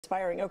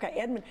Inspiring. Okay,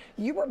 Edmond,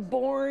 you were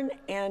born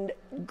and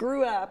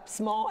grew up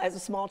as a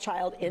small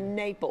child in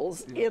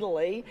Naples,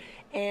 Italy,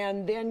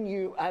 and then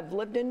you have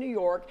lived in New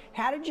York.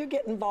 How did you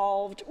get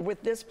involved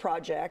with this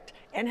project,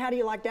 and how do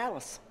you like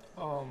Dallas?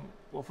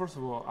 Well, first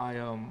of all,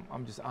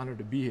 I'm just honored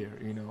to be here.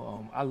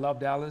 I love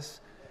Dallas,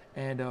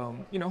 and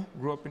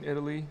grew up in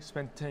Italy,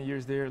 spent 10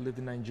 years there, lived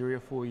in Nigeria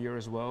for a year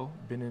as well,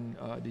 been in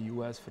the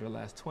U.S. for the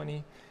last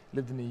 20,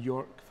 lived in New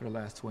York for the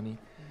last 20,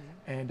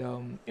 and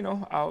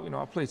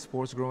I played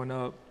sports growing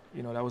up.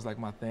 That was like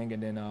my thing,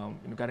 and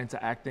then got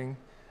into acting.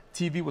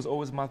 TV was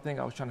always my thing.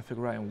 I was trying to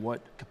figure out in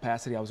what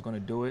capacity I was going to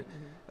do it.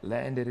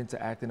 Landed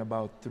into acting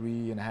about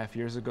 3.5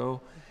 years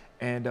ago,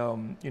 and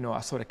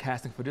I saw the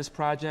casting for this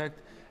project,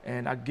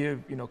 and I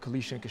give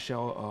Kalisha and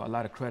Kashelle a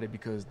lot of credit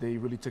because they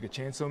really took a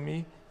chance on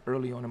me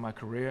early on in my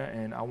career,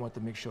 and I want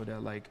to make sure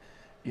that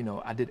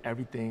I did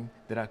everything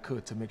that I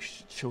could to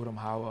show them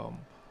how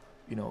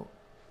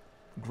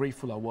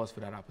grateful I was for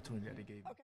that opportunity that they gave me.